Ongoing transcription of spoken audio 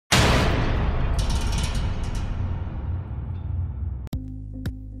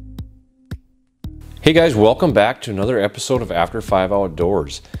Hey guys, welcome back to another episode of After 5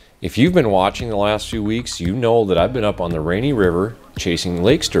 Outdoors. If you've been watching the last few weeks, you know that I've been up on the Rainy River chasing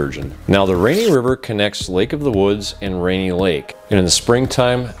lake sturgeon. Now the Rainy River connects Lake of the Woods and Rainy Lake. And in the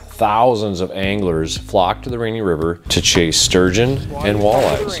springtime, thousands of anglers flock to the Rainy River to chase sturgeon and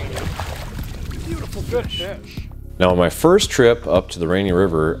walleyes. Beautiful fish. Now on my first trip up to the Rainy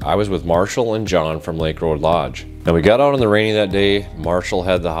River, I was with Marshall and John from Lake Road Lodge. Now we got out on the Rainy that day. Marshall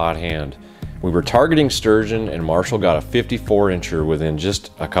had the hot hand. We were targeting sturgeon and Marshall got a 54-incher within just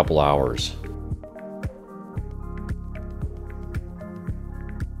a couple hours.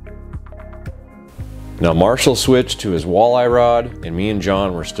 Now Marshall switched to his walleye rod and me and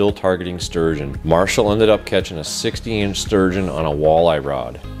John were still targeting sturgeon. Marshall ended up catching a 60-inch sturgeon on a walleye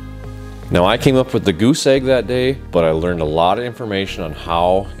rod. Now I came up with the goose egg that day, but I learned a lot of information on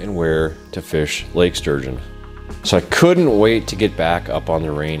how and where to fish lake sturgeon. So I couldn't wait to get back up on the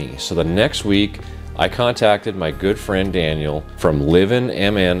Rainy. So the next week, I contacted my good friend Daniel from Livin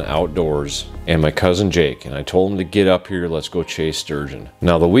MN Outdoors and my cousin Jake, and I told him to get up here, let's go chase sturgeon.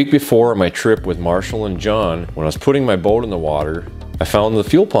 Now the week before my trip with Marshall and John, when I was putting my boat in the water, I found the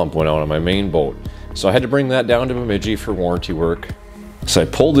fuel pump went out on my main boat. So I had to bring that down to Bemidji for warranty work. So I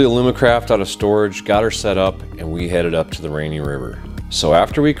pulled the Alumacraft out of storage, got her set up, and we headed up to the Rainy River. So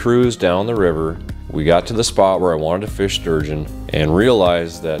after we cruised down the river, we got to the spot where I wanted to fish sturgeon and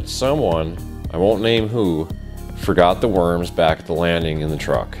realized that someone, I won't name who, forgot the worms back at the landing in the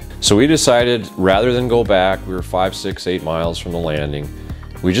truck. So we decided rather than go back, we were 5, 6, 8 miles from the landing,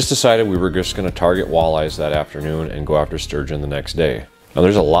 we just decided we were just going to target walleyes that afternoon and go after sturgeon the next day. Now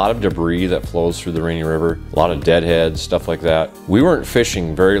there's a lot of debris that flows through the Rainy River, a lot of deadheads, stuff like that. We weren't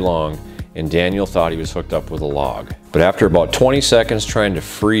fishing very long and Daniel thought he was hooked up with a log. But after about 20 seconds trying to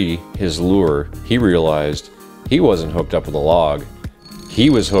free his lure, he realized he wasn't hooked up with a log. He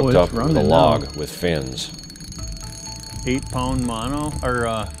was hooked up with a log with fins. 8-pound mono or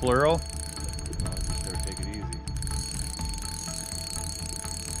fluoro. Take it easy.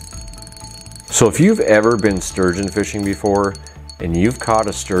 So if you've ever been sturgeon fishing before and you've caught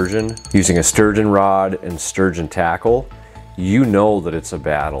a sturgeon using a sturgeon rod and sturgeon tackle, you know that it's a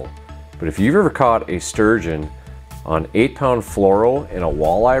battle. But if you've ever caught a sturgeon on 8-pound fluoro and a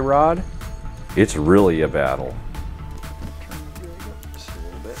walleye rod, it's really a battle.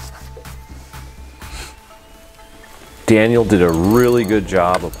 Daniel did a really good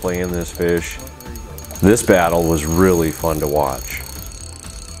job of playing this fish. This battle was really fun to watch.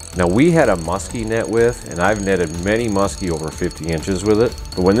 Now we had a muskie net with, and I've netted many muskie over 50 inches with it,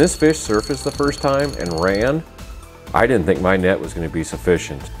 but when this fish surfaced the first time and ran, I didn't think my net was going to be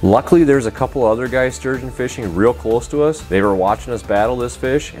sufficient. Luckily, there's a couple other guys sturgeon fishing real close to us. They were watching us battle this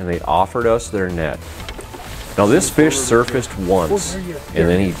fish and they offered us their net. Now this fish surfaced once and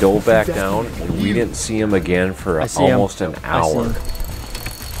then he dove back down and we didn't see him again for almost an hour.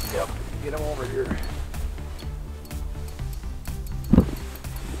 Yep, get him over here.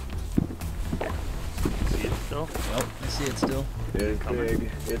 See it still? Yep, I see it still. It's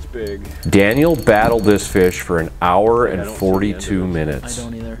big. It's big. Daniel battled this fish for an hour and 42 minutes. I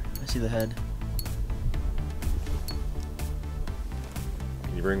don't either. I see the head.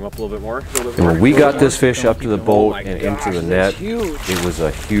 Can you bring him up a little bit more? And when we got this fish up to the boat and into the net, it was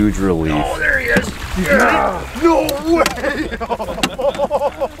a huge relief. Oh, there he is! Yeah. No way!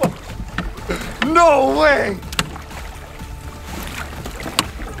 No way!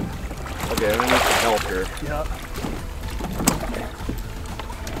 Okay, I'm gonna need some help here. Yep.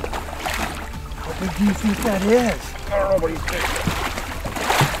 How big do you think that is? I don't know, but he's big.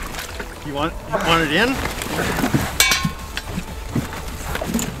 You want it in?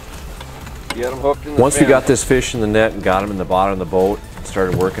 Get him hooked in the Once we got this fish in the net and got him in the bottom of the boat and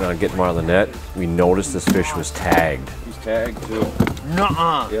started working on getting him out of the net, we noticed this fish was tagged. He's tagged too.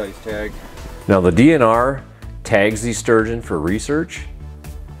 Nuh-uh. Yeah, he's tagged. Now the DNR tags these sturgeon for research.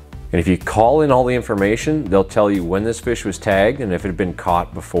 And if you call in all the information, they'll tell you when this fish was tagged and if it had been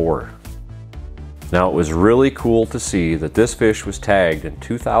caught before. Now it was really cool to see that this fish was tagged in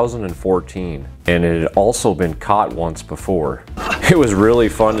 2014 and it had also been caught once before. It was really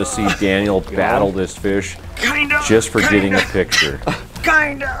fun to see Daniel battle this fish just for getting a picture.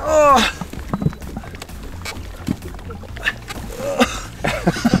 Kinda. Oh,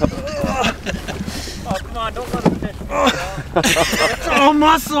 come on, don't let him fish. It's all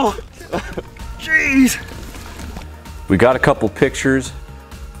muscle. Jeez. We got a couple pictures.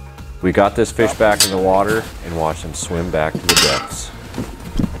 We got this fish back in the water and watched him swim back to the depths.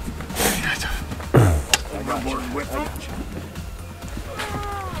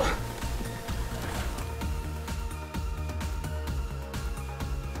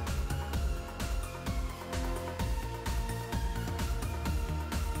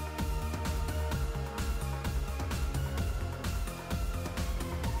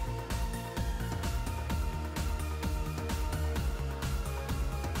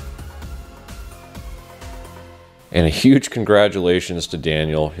 And a huge congratulations to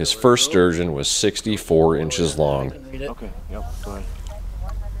Daniel. His first sturgeon was 64 inches long. Okay, yep, go ahead.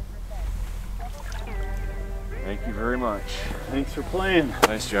 Thank you very much. Thanks for playing.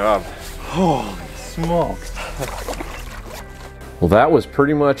 Nice job. Holy smokes. Well, that was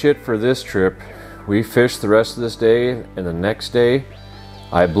pretty much it for this trip. We fished the rest of this day, and the next day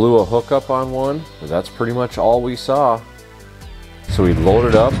I blew a hook up on one, but that's pretty much all we saw. So we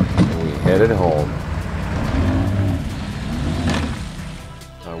loaded up and we headed home.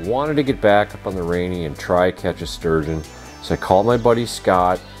 I wanted to get back up on the Rainy and try catch a sturgeon, so I called my buddy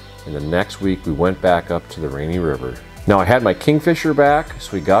Scott, and the next week we went back up to the Rainy River. Now I had my kingfisher back,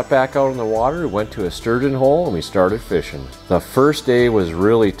 so we got back out in the water, went to a sturgeon hole, and we started fishing. The first day was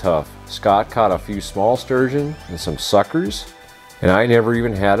really tough. Scott caught a few small sturgeon and some suckers, and I never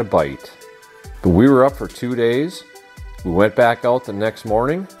even had a bite. But we were up for 2 days. We went back out the next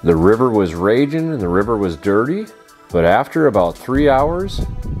morning. The river was raging and the river was dirty, but after about 3 hours,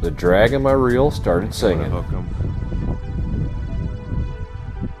 the drag on my reel started singing.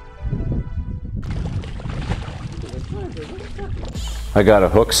 I got a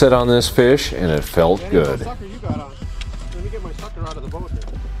hook set on this fish and it felt good. Sucker you got on. Let me get my sucker out of the boat here.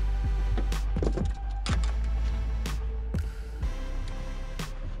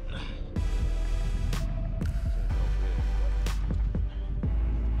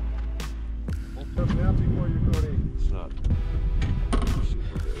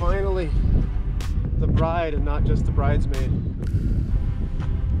 Finally, the bride and not just the bridesmaid.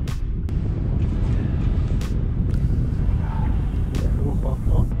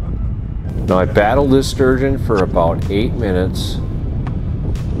 Now I battled this sturgeon for about 8 minutes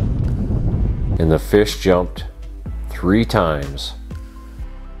and the fish jumped 3 times.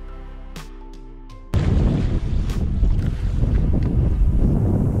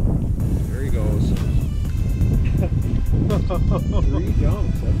 There he goes. 3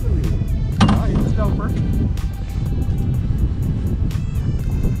 jumps, that's the reason. Ah, he's a stumper. He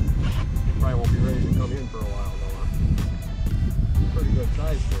probably won't be ready to come in for a while though. Pretty good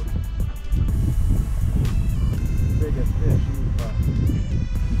size too. Biggest fish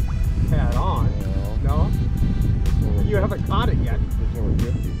you've had on. No? You haven't caught it yet. It's over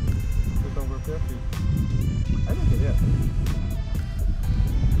 50. It's over 50. I think it is.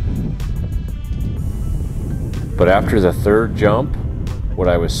 But after the 3rd jump, what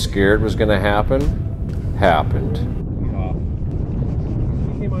I was scared was going to happen, happened.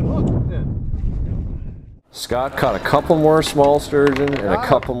 He came unhooked then. Scott caught a couple more small sturgeon and a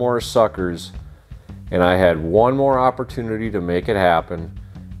couple more suckers, and I had one more opportunity to make it happen.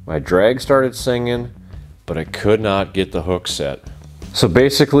 My drag started singing, but I could not get the hook set. So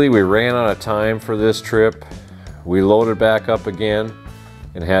basically we ran out of time for this trip. We loaded back up again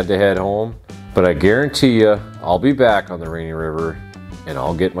and had to head home. But I guarantee you, I'll be back on the Rainy River and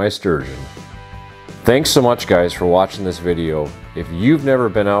I'll get my sturgeon. Thanks so much guys for watching this video. If you've never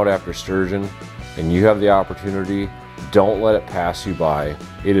been out after sturgeon and you have the opportunity, don't let it pass you by.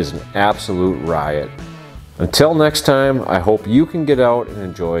 It is an absolute riot. Until next time, I hope you can get out and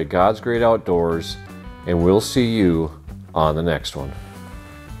enjoy God's great outdoors, and we'll see you on the next one.